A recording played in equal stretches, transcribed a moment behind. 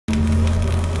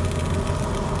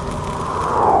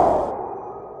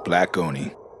Black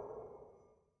Oni.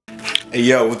 Hey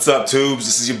yo, what's up tubes?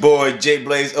 This is your boy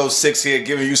JBlaze06 here,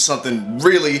 giving you something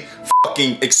really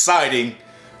fucking exciting.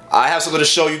 I have something to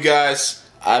show you guys.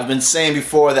 I've been saying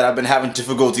before that I've been having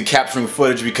difficulty capturing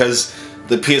footage because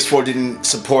the PS4 didn't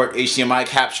support HDMI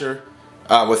capture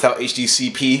without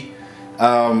HDCP.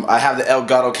 I have the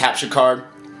Elgato Capture Card,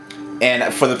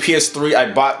 and for the PS3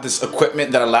 I bought this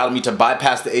equipment that allowed me to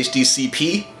bypass the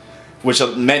HDCP, which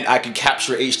meant I could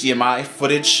capture HDMI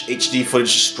footage, HD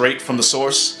footage straight from the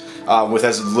source with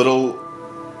as little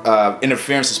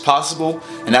interference as possible.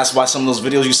 And that's why some of those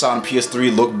videos you saw on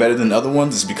PS3 look better than other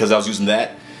ones, is because I was using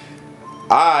that.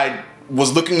 I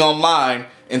was looking online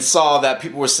and saw that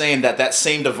people were saying that that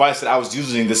same device that I was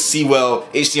using, the Sewell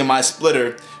HDMI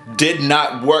splitter, did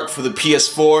not work for the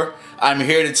PS4. I'm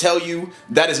here to tell you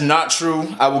that is not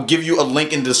true. I will give you a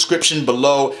link in the description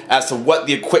below as to what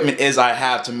the equipment is I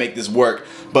have to make this work.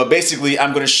 But basically,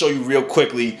 I'm going to show you real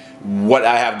quickly what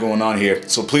I have going on here.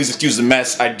 So please excuse the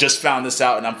mess. I just found this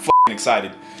out and I'm fucking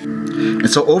excited. And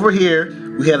so over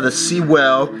here, we have the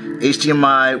Sewell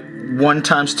HDMI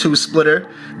 1x2 splitter.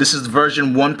 This is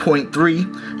version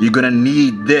 1.3. You're going to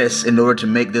need this in order to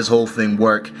make this whole thing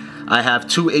work. I have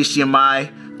two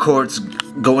HDMI cords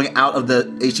going out of the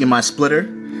HDMI splitter,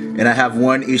 and I have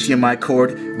one HDMI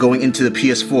cord going into the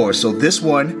PS4. So this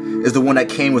one is the one that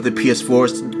came with the PS4.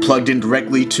 It's plugged in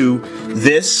directly to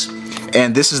this,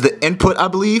 and this is the input, I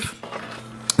believe.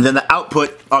 And then the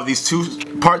output of these two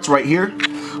parts right here,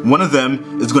 one of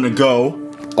them is going to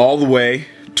go all the way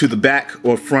to the back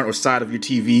or front or side of your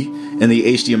TV in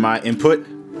the HDMI input,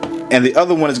 and the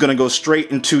other one is going to go straight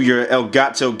into your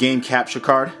Elgato Game Capture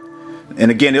Card. And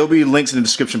again, there'll be links in the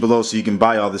description below so you can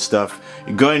buy all this stuff.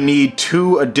 You're going to need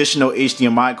two additional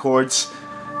HDMI cords.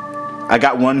 I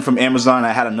got one from Amazon.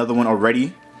 I had another one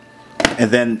already. And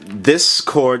then this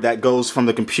cord that goes from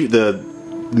the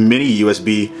mini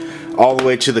USB all the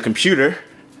way to the computer,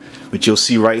 which you'll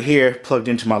see right here, plugged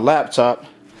into my laptop.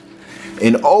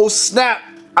 And oh snap,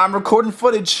 I'm recording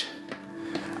footage.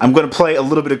 I'm going to play a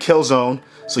little bit of Killzone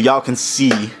so y'all can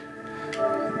see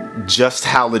just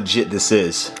how legit this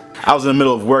is. I was in the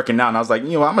middle of working out and I was like,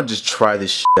 you know, I'm gonna just try this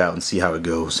shit out and see how it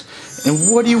goes.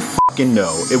 And what do you fucking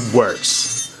know? It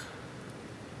works.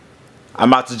 I'm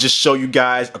about to just show you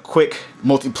guys a quick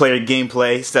multiplayer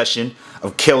gameplay session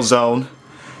of Killzone.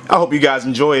 I hope you guys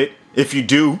enjoy it. If you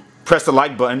do, press the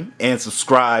like button and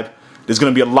subscribe. There's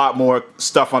gonna be a lot more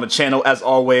stuff on the channel as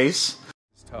always.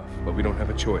 It's tough, but we don't have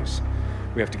a choice.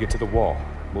 We have to get to the wall.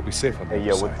 We'll be safe on the other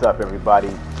side. Hey yo, what's up everybody?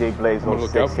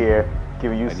 JBlaze06 here,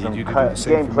 giving you some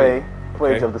gameplay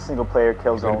footage of the single player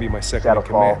Killzone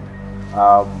Shadowfall.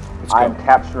 I'm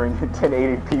capturing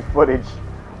 1080p footage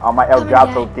on my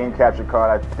Elgato Game Capture Card.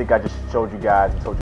 I think I just showed you guys.